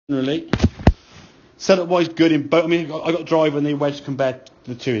Generally, setup-wise, good in both. I mean, I got driver and the wedge compared to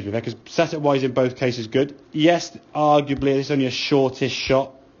the two, because setup-wise in both cases good. Yes, arguably it's only a shortish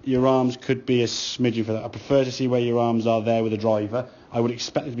shot. Your arms could be a smidgen for that. I prefer to see where your arms are there with the driver. I would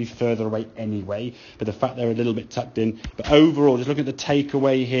expect it to be further away anyway, but the fact they're a little bit tucked in. But overall, just looking at the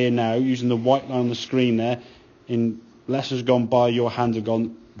takeaway here now, using the white line on the screen there, in lessons gone by, your hands have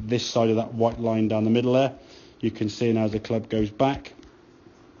gone this side of that white line down the middle there. You can see now as the club goes back,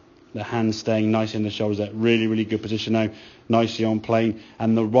 the hands staying nice in the shoulders there. Really, really good position now, nicely on plane.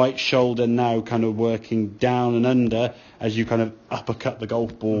 And the right shoulder now kind of working down and under as you kind of uppercut the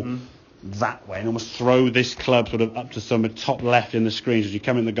golf ball that way and almost throw this club sort of up to some top left in the screen. So as you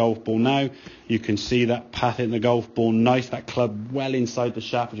come in the golf ball now, you can see that path in the golf ball, nice, that club well inside the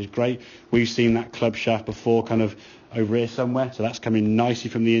shaft, which is great. We've seen that club shaft before kind of over here somewhere, so that's coming nicely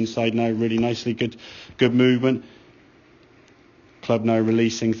from the inside now, really nicely, good movement. Club now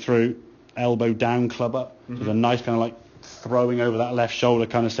releasing through, elbow down, club up. There's a nice kind of like throwing over that left shoulder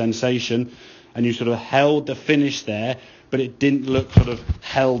kind of sensation, and you sort of held the finish there, but it didn't look sort of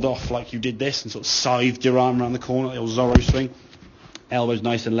held off like you did this and sort of scythed your arm around the corner, the old Zorro swing. Elbows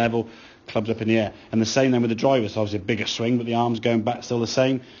nice and level, clubs up in the air. And the same then with the driver, so obviously a bigger swing, but the arms going back still the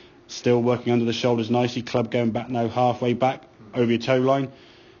same, still working under the shoulders nicely, club going back now halfway back over your toe line.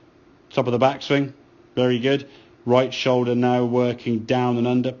 Top of the backswing, very good. Right shoulder now working down and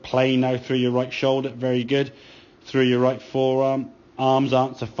under, plane now through your right shoulder, very good. Through your right forearm, arms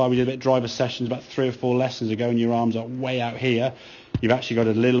aren't so far. We did a bit of driver sessions about 3 or 4 lessons ago, and your arms are way out here. You've actually got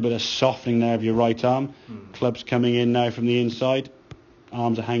a little bit of softening there of your right arm. Club's coming in now from the inside.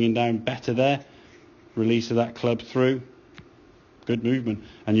 Arms are hanging down better there. Release of that club through. Good movement.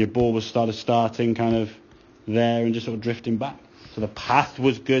 And your ball was starting kind of there and just sort of drifting back. So the path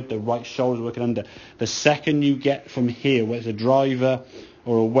was good, the right shoulder working under. The second you get from here, whether it's a driver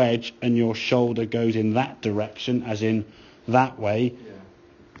or a wedge, and your shoulder goes in that direction, as in that way,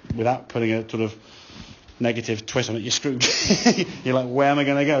 without putting a sort of negative twist on it, you're screwed. You're like, where am I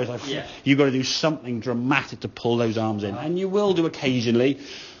going to go? It's like, you've got to do something dramatic to pull those arms in. And you will do occasionally,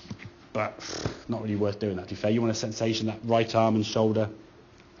 but not really worth doing that, to be fair. You want a sensation, that right arm and shoulder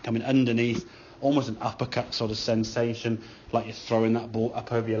coming underneath, almost an uppercut sort of sensation, like you're throwing that ball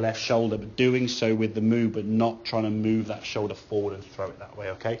up over your left shoulder, but doing so with the move, but not trying to move that shoulder forward and throw it that way,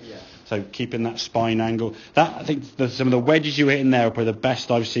 okay? So keeping that spine angle. That, I think, some of the wedges you hit in there are probably the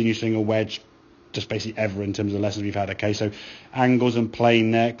best I've seen you swing a wedge just basically ever in terms of the lessons we've had, okay? So angles and plane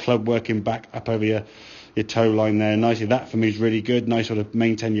there, club working back up over your toe line there nicely. That for me is really good. Nice sort of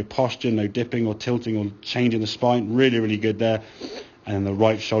maintain your posture, no dipping or tilting or changing the spine. Really, really good there. And then the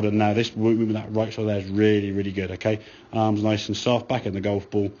right shoulder now, this movement, that right shoulder there is really, really good, okay? Arms nice and soft, back in the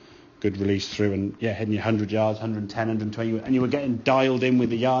golf ball, good release through, and hitting your 100 yards, 110, 120, and you were getting dialed in with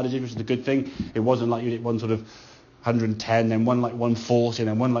the yardage, which is the good thing. It wasn't like you did one sort of 110, then one like 140, and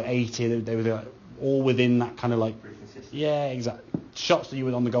then one like 80. They were like all within that kind of like, exactly. Shots that you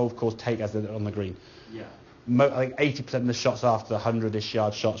would on the golf course take as they're on the green. I think 80% of the shots after the 100-ish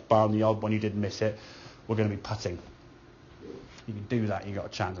yard shots, bar on the odd one you did miss it, were going to be putting. You can do that, you got a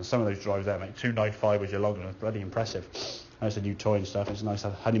chance. And some of those drives there, mate, 295 was your long one, bloody impressive. I know it's a new toy and stuff, it's a nice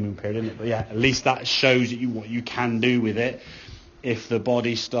honeymoon period, isn't it? But yeah, at least that shows you what you can do with it if the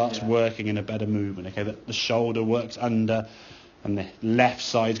body starts working in a better movement, okay? That the shoulder works under and the left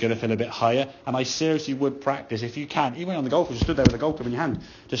side's going to feel a bit higher. And I seriously would practice, if you can, even on the golf course, you stood there with a golf club in your hand,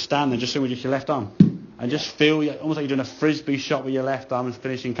 just stand there, just swing with just your left arm. And just feel, almost like you're doing a frisbee shot with your left arm and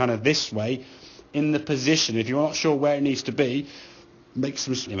finishing kind of this way, in the position. If you're not sure where it needs to be, make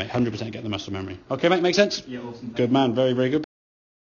some, mate, 100% get the muscle memory. Okay, mate, make sense? Yeah, awesome. Good man, very, very good.